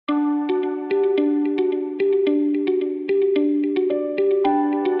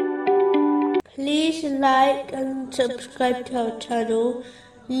like and subscribe to our channel.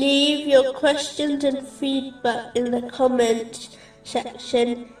 Leave your questions and feedback in the comments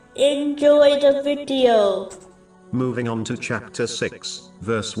section. Enjoy the video. Moving on to chapter 6,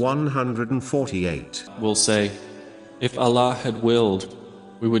 verse 148. Will say, if Allah had willed,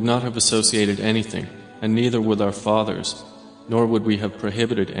 we would not have associated anything, and neither would our fathers, nor would we have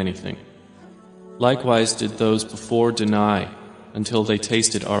prohibited anything. Likewise did those before deny, until they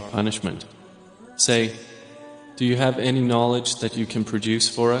tasted our punishment. Say, do you have any knowledge that you can produce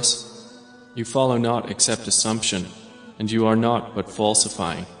for us? You follow not except assumption, and you are not but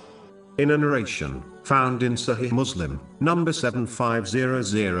falsifying. In a narration found in Sahih Muslim, number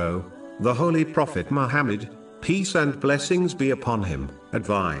 7500, the Holy Prophet Muhammad, peace and blessings be upon him,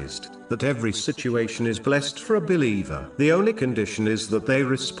 advised that every situation is blessed for a believer. The only condition is that they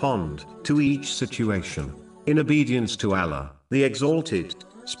respond to each situation in obedience to Allah, the Exalted,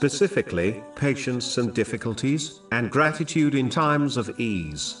 specifically patience and difficulties, and gratitude in times of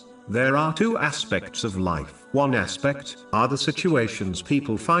ease. There are two aspects of life. One aspect are the situations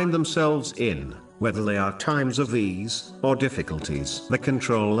people find themselves in, whether they are times of ease or difficulties. The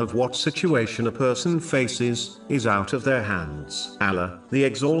control of what situation a person faces is out of their hands. Allah, the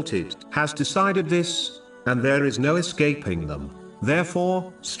Exalted, has decided this, and there is no escaping them.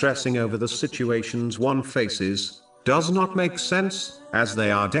 Therefore, stressing over the situations one faces does not make sense, as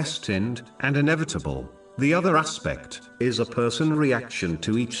they are destined and inevitable. The other aspect is a person's reaction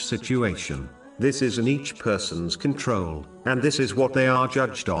to each situation. This is in each person's control, and this is what they are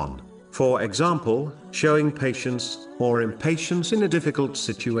judged on. For example, showing patience or impatience in a difficult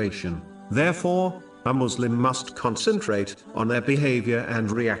situation. Therefore, a Muslim must concentrate on their behavior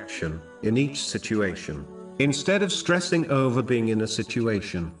and reaction in each situation, instead of stressing over being in a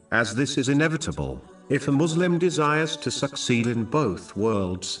situation, as this is inevitable. If a Muslim desires to succeed in both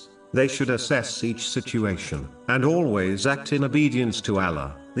worlds, they should assess each situation and always act in obedience to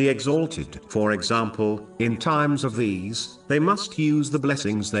Allah, the Exalted. For example, in times of ease, they must use the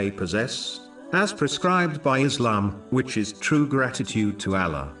blessings they possess, as prescribed by Islam, which is true gratitude to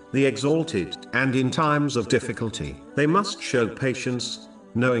Allah, the Exalted. And in times of difficulty, they must show patience,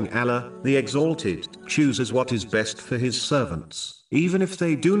 knowing Allah, the Exalted, chooses what is best for His servants, even if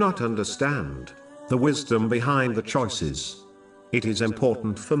they do not understand the wisdom behind the choices. It is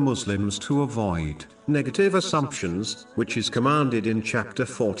important for Muslims to avoid negative assumptions, which is commanded in chapter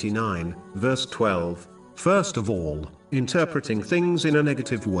 49, verse 12. First of all, interpreting things in a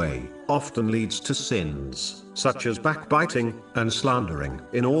negative way often leads to sins, such as backbiting and slandering.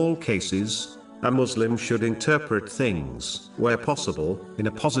 In all cases, a Muslim should interpret things, where possible, in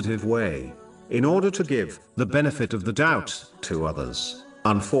a positive way, in order to give the benefit of the doubt to others.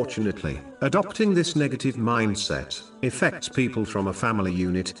 Unfortunately, adopting this negative mindset affects people from a family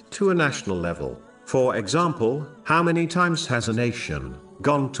unit to a national level. For example, how many times has a nation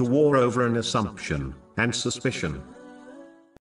gone to war over an assumption and suspicion